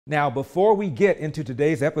Now, before we get into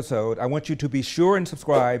today's episode, I want you to be sure and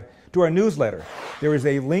subscribe to our newsletter. There is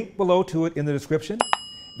a link below to it in the description.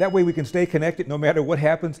 That way we can stay connected no matter what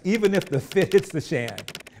happens, even if the fit hits the shan,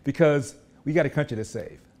 because we got a country to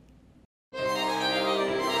save.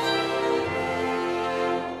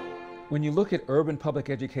 When you look at urban public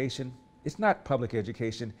education, it's not public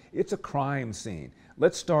education, it's a crime scene.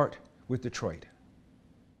 Let's start with Detroit.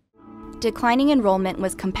 Declining enrollment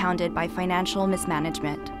was compounded by financial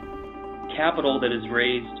mismanagement. Capital that is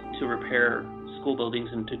raised to repair school buildings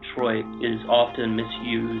in Detroit is often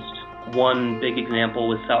misused. One big example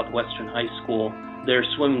was Southwestern High School. Their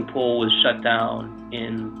swimming pool was shut down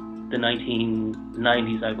in the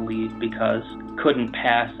 1990s, I believe, because couldn't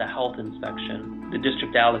pass a health inspection. The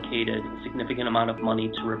district allocated a significant amount of money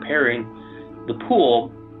to repairing the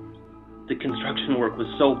pool. The construction work was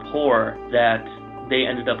so poor that they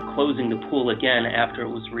ended up closing the pool again after it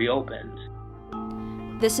was reopened.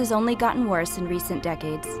 This has only gotten worse in recent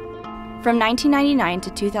decades. From 1999 to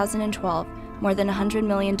 2012, more than $100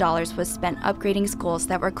 million was spent upgrading schools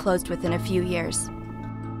that were closed within a few years.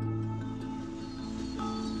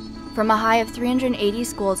 From a high of 380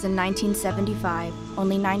 schools in 1975,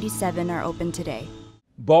 only 97 are open today.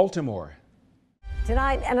 Baltimore.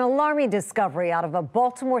 Tonight, an alarming discovery out of a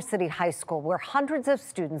Baltimore City high school where hundreds of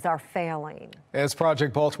students are failing. As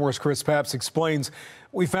Project Baltimore's Chris Papps explains,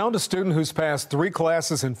 we found a student who's passed 3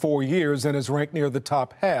 classes in 4 years and is ranked near the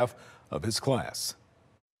top half of his class.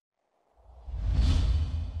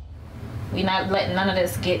 We're not letting none of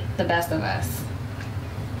this get the best of us.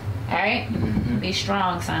 All right? Be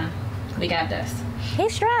strong, son. We got this.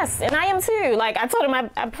 He's stressed, and I am too. Like, I told him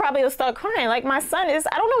I probably would start crying. Like, my son is,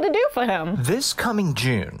 I don't know what to do for him. This coming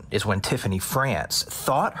June is when Tiffany France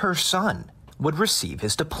thought her son would receive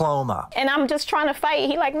his diploma. And I'm just trying to fight.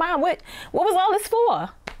 He like, Mom, what was all this for?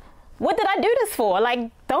 What did I do this for?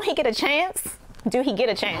 Like, don't he get a chance? Do he get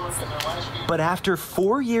a chance? But after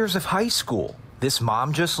 4 years of high school, this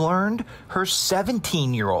mom just learned her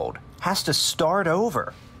 17-year-old has to start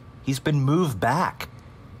over. He's been moved back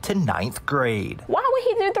to 9th grade. Why would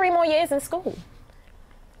he do 3 more years in school?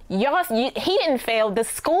 He didn't fail. The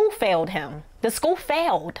school failed him. The school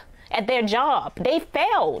failed at their job. They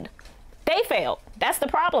failed. They failed. That's the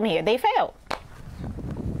problem here. They failed.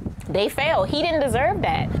 They failed. He didn't deserve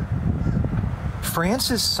that.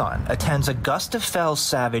 France's son attends Augusta Fells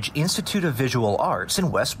Savage Institute of Visual Arts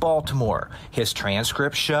in West Baltimore. His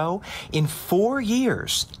transcripts show in 4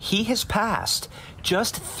 years, he has passed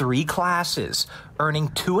just 3 classes, earning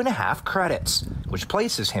 2.5 credits, which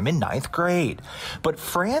places him in 9th grade. But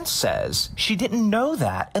France says she didn't know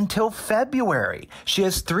that until February. She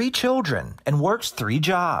has 3 children and works 3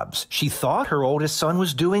 jobs. She thought her oldest son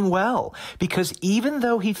was doing well because even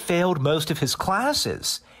though he failed most of his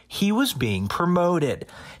classes, he was being promoted.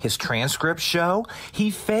 His transcripts show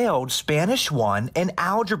he failed Spanish 1 and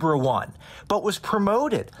Algebra 1, but was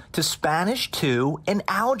promoted to Spanish 2 and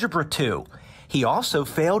Algebra 2. He also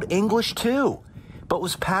failed English 2, but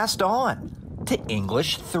was passed on to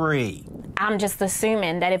English 3. I'm just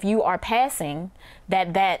assuming that if you are passing,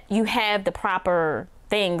 that you have the proper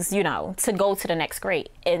things, you know, to go to the next grade.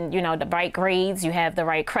 And, you know, the right grades, you have the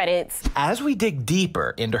right credits. As we dig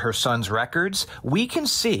deeper into her son's records, we can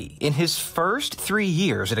see in his first 3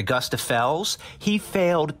 years at Augusta Fells, he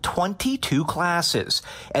failed 22 classes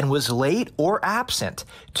and was late or absent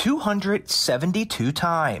 272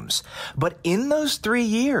 times. But in those 3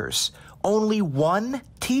 years, only 1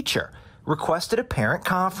 teacher requested a parent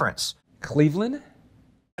conference. Cleveland?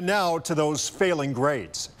 And now to those failing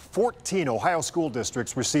grades. 14 Ohio school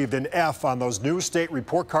districts received an F on those new state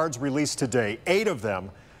report cards released today. 8 of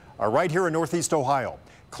them are right here in Northeast Ohio.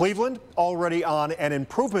 Cleveland already on an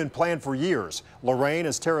improvement plan for years. Lorain,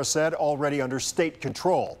 as Tara said, already under state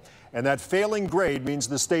control. And that failing grade means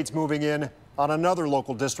the state's moving in on another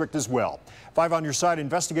local district as well. 5 on your side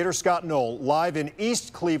investigator Scott Knoll live in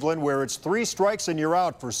East Cleveland, where it's 3 strikes and you're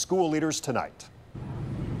out for school leaders tonight.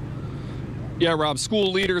 Yeah, Rob,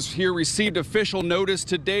 school leaders here received official notice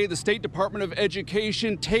today. The State Department of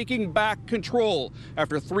Education taking back control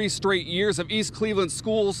after 3 straight years of East Cleveland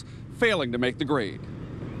schools failing to make the grade.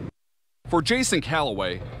 For Jason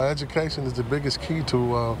Calloway, education is the biggest key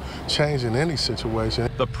to change in any situation.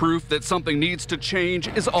 The proof that something needs to change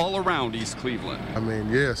is all around East Cleveland. I mean,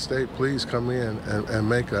 yeah, state, please come in and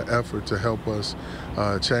make an effort to help us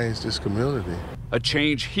change this community. A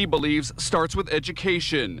change he believes starts with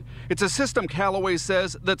education. It's a system Callaway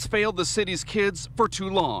says that's failed the city's kids for too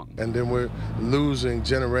long. And then we're losing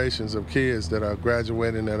generations of kids that are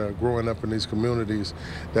graduating, that are growing up in these communities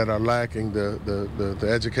that are lacking the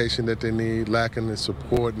education that they need, lacking the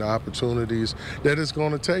support and the opportunities that it's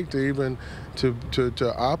going to take to even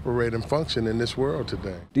to operate and function in this world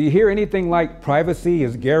today. Do you hear anything like privacy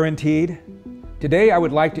is guaranteed? Today, I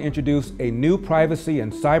would like to introduce a new privacy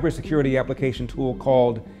and cybersecurity application tool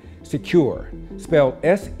called Secure, spelled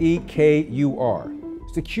S-E-K-U-R.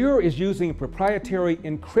 Secure is using proprietary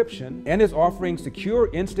encryption and is offering secure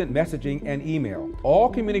instant messaging and email. All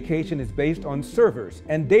communication is based on servers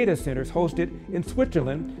and data centers hosted in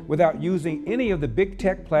Switzerland without using any of the big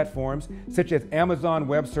tech platforms such as Amazon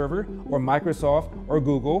Web Server or Microsoft or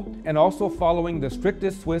Google, and also following the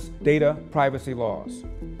strictest Swiss data privacy laws.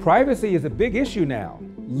 Privacy is a big issue now.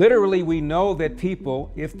 Literally, we know that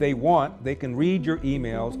people, if they want, they can read your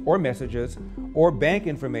emails or messages or bank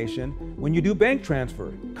information when you do bank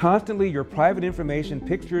transfer. Constantly, your private information,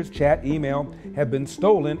 pictures, chat, email have been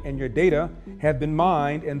stolen and your data have been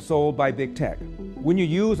mined and sold by big tech. When you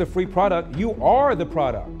use a free product, you are the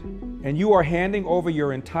product, and you are handing over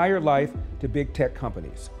your entire life to big tech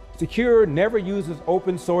companies. Secure never uses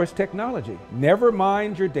open source technology, never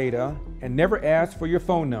mines your data, and never asks for your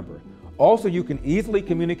phone number. Also, you can easily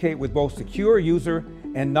communicate with both secure user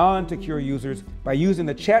and non-secure users by using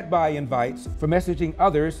the chat by invites for messaging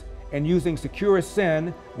others and using Secure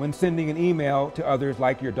Send when sending an email to others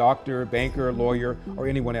like your doctor, banker, lawyer, or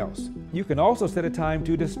anyone else. You can also set a time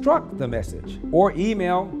to destruct the message or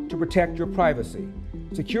email to protect your privacy.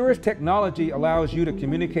 Secure's technology allows you to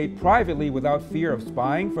communicate privately without fear of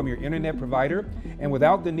spying from your internet provider and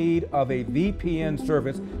without the need of a VPN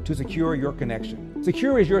service to secure your connection.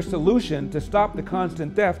 Secure is your solution to stop the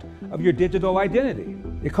constant theft of your digital identity.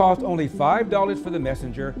 It costs only $5 for the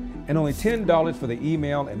messenger and only $10 for the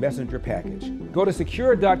email and messenger package. Go to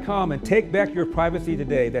secure.com and take back your privacy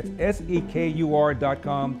today. That's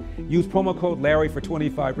SEKUR.com. Use promo code Larry for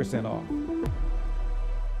 25% off.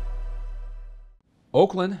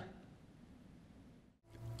 Oakland.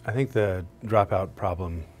 I think the dropout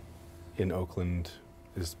problem in Oakland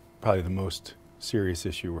is probably the most serious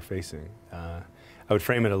issue we're facing. I would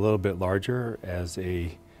frame it a little bit larger as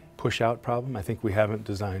a push-out problem. I think we haven't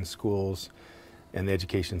designed schools and the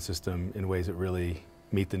education system in ways that really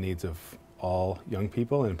meet the needs of all young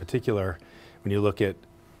people. And in particular, when you look at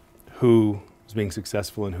who is being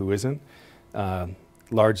successful and who isn't,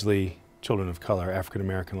 largely children of color, African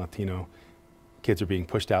American, Latino kids are being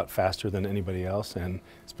pushed out faster than anybody else, and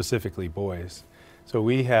specifically boys. So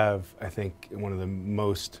we have, I think, one of the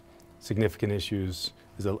most significant issues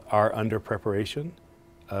is our under-preparation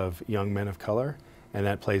of young men of color, and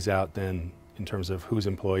that plays out then in terms of who's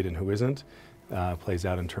employed and who isn't, plays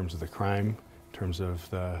out in terms of the crime, in terms of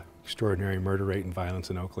the extraordinary murder rate and violence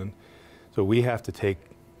in Oakland. So we have to take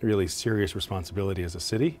really serious responsibility as a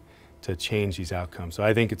city to change these outcomes. So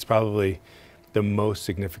I think it's probably the most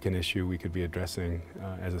significant issue we could be addressing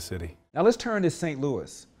as a city. Now let's turn to St.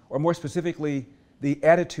 Louis, or more specifically, the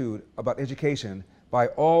attitude about education by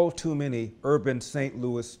all too many urban St.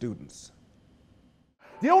 Louis students.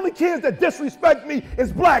 The only kids that disrespect me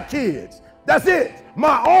is black kids. That's it.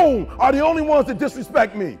 My own are the only ones that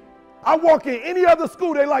disrespect me. I walk in any other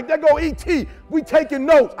school, they like, there go E.T., we taking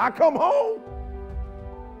notes. I come home,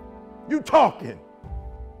 you talking,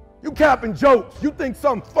 you capping jokes, you think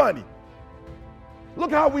something funny.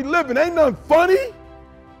 Look how we living, ain't nothing funny.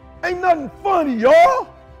 Ain't nothing funny, y'all.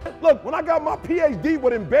 Look, when I got my PhD,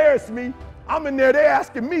 what embarrassed me, I'm in there, they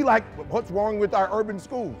asking me like, what's wrong with our urban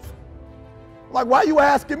schools? Like, why you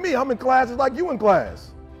asking me? I'm in classes like you in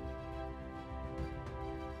class.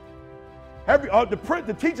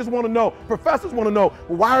 The teachers want to know, professors want to know,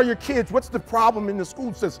 well, why are your kids, what's the problem in the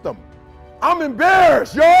school system? I'm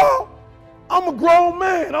embarrassed, y'all. I'm a grown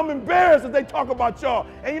man. I'm embarrassed that they talk about y'all.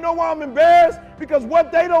 And you know why I'm embarrassed? Because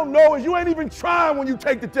what they don't know is you ain't even trying when you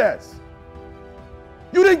take the test.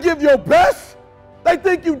 You didn't give your best. They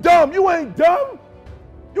think you dumb. You ain't dumb.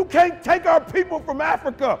 You can't take our people from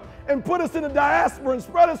Africa and put us in the diaspora and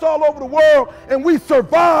spread us all over the world and we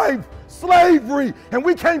survived slavery and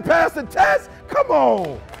we can't pass the test? Come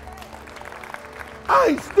on. I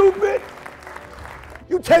ain't stupid.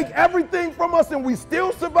 You take everything from us and we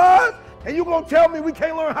still survive? And you gonna tell me we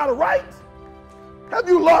can't learn how to write? Have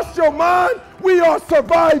you lost your mind? We are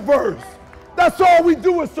survivors. That's all we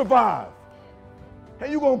do is survive.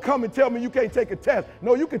 And you gonna come and tell me you can't take a test.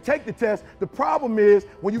 No, you can take the test. The problem is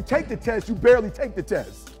when you take the test, you barely take the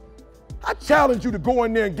test. I challenge you to go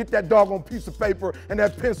in there and get that doggone piece of paper and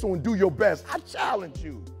that pencil and do your best. I challenge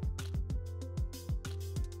you.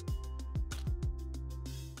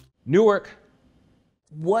 Newark.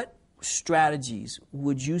 What strategies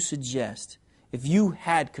would you suggest if you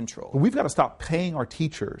had control? We've got to stop paying our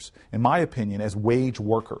teachers, in my opinion, as wage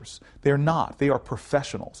workers. They're not. They are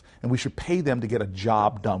professionals, and we should pay them to get a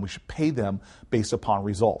job done. We should pay them based upon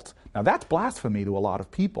results. Now, that's blasphemy to a lot of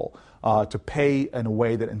people, to pay in a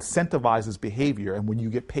way that incentivizes behavior and when you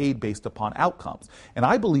get paid based upon outcomes. And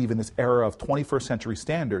I believe in this era of 21st century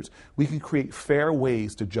standards, we can create fair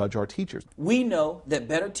ways to judge our teachers. We know that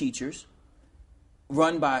better teachers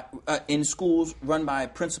in schools run by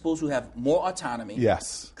principals who have more autonomy,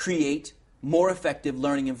 yes, create more effective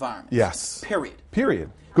learning environments. Yes. Period. Period.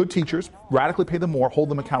 Good teachers, radically pay them more, hold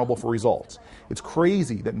them accountable for results. It's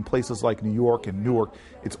crazy that in places like New York and Newark,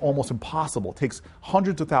 it's almost impossible. It takes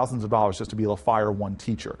hundreds of thousands of dollars just to be able to fire one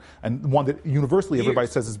teacher, and one that universally everybody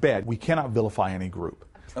says is bad. We cannot vilify any group.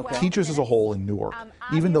 Okay. Teachers as a whole in Newark,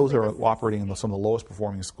 even those that are operating in some of the lowest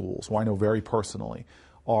performing schools, who I know very personally,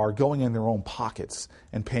 are going in their own pockets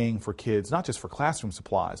and paying for kids, not just for classroom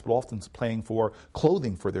supplies, but often paying for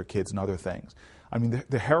clothing for their kids and other things. I mean,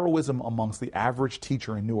 the heroism amongst the average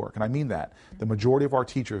teacher in Newark, and I mean that, the majority of our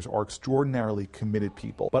teachers are extraordinarily committed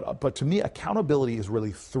people. But to me, accountability is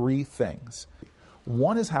really three things.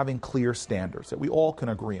 One is having clear standards that we all can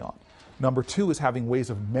agree on. Number two is having ways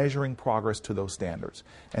of measuring progress to those standards.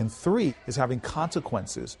 And three is having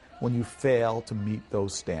consequences when you fail to meet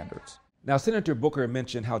those standards. Now, Senator Booker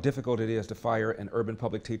mentioned how difficult it is to fire an urban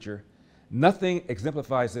public teacher. Nothing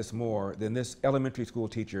exemplifies this more than this elementary school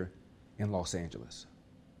teacher in Los Angeles.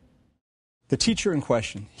 The teacher in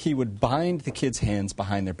question, he would bind the kids' hands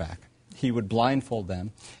behind their back. He would blindfold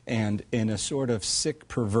them, and in a sort of sick,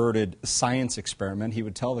 perverted science experiment, he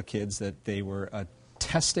would tell the kids that they were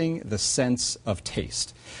testing the sense of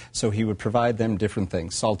taste. So he would provide them different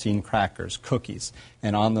things, saltine crackers, cookies,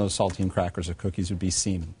 and on those saltine crackers or cookies would be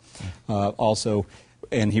semen.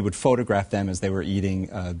 And he would photograph them as they were eating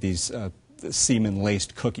these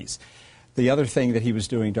semen-laced cookies. The other thing that he was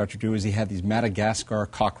doing, Dr. Drew, is he had these Madagascar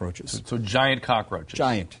cockroaches. So giant cockroaches.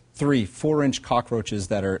 Giant, 3-4-inch cockroaches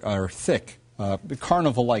that are thick,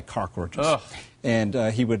 carnival-like cockroaches. Ugh. And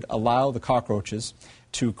he would allow the cockroaches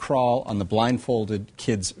to crawl on the blindfolded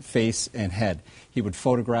kid's face and head. He would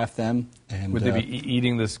photograph them. And would they be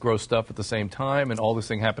eating this gross stuff at the same time and all this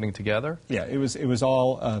thing happening together? Yeah, it was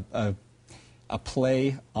all a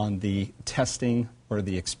play on the testing or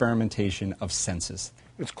the experimentation of senses.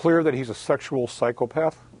 It's clear that he's a sexual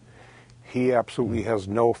psychopath. He absolutely has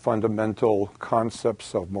no fundamental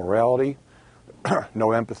concepts of morality,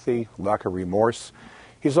 no empathy, lack of remorse.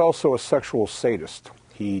 He's also a sexual sadist.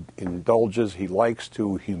 He indulges, he likes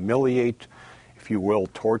to humiliate, if you will,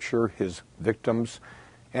 torture his victims.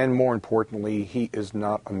 And more importantly, he is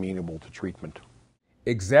not amenable to treatment.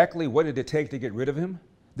 Exactly what did it take to get rid of him?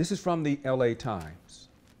 This is from the LA Times.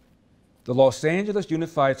 The Los Angeles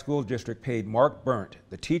Unified School District paid Mark Burnt,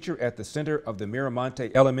 the teacher at the center of the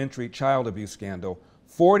Miramonte Elementary child abuse scandal,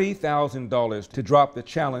 $40,000 to drop the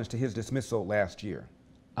challenge to his dismissal last year.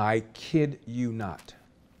 I kid you not.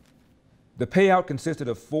 The payout consisted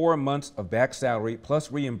of 4 months of back salary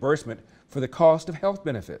plus reimbursement for the cost of health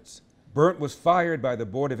benefits. Burnt was fired by the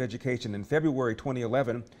Board of Education in February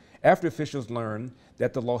 2011 after officials learned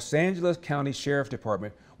that the Los Angeles County Sheriff's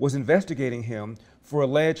Department was investigating him for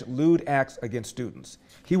alleged lewd acts against students.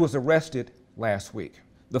 He was arrested last week.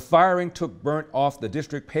 The firing took Burnt off the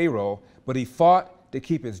district payroll, but he fought to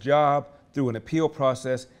keep his job through an appeal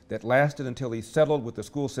process that lasted until he settled with the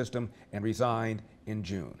school system and resigned in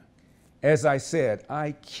June. As I said,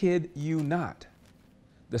 I kid you not.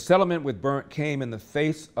 The settlement with Burnt came in the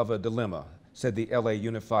face of a dilemma, said the LA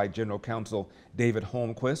Unified General Counsel David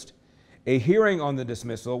Holmquist. A hearing on the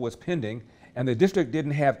dismissal was pending, and the district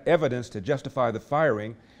didn't have evidence to justify the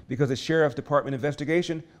firing because the Sheriff's Department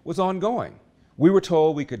investigation was ongoing. We were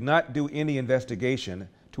told we could not do any investigation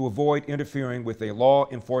to avoid interfering with a law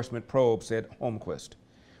enforcement probe, said Holmquist.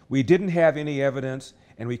 We didn't have any evidence,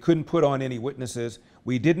 and we couldn't put on any witnesses.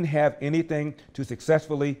 We didn't have anything to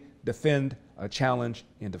successfully defend a challenge,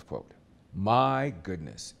 end of quote. My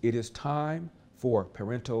goodness, it is time for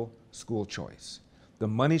parental school choice. The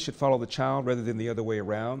money should follow the child rather than the other way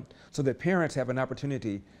around, so that parents have an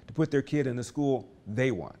opportunity to put their kid in the school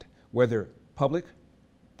they want, whether public,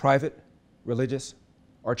 private, religious,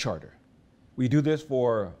 or charter. We do this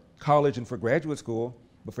for college and for graduate school,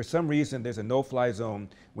 but for some reason there's a no-fly zone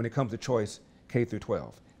when it comes to choice K through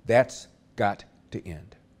 12. That's got to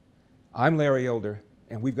end. I'm Larry Elder,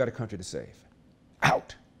 and we've got a country to save.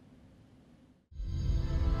 Out.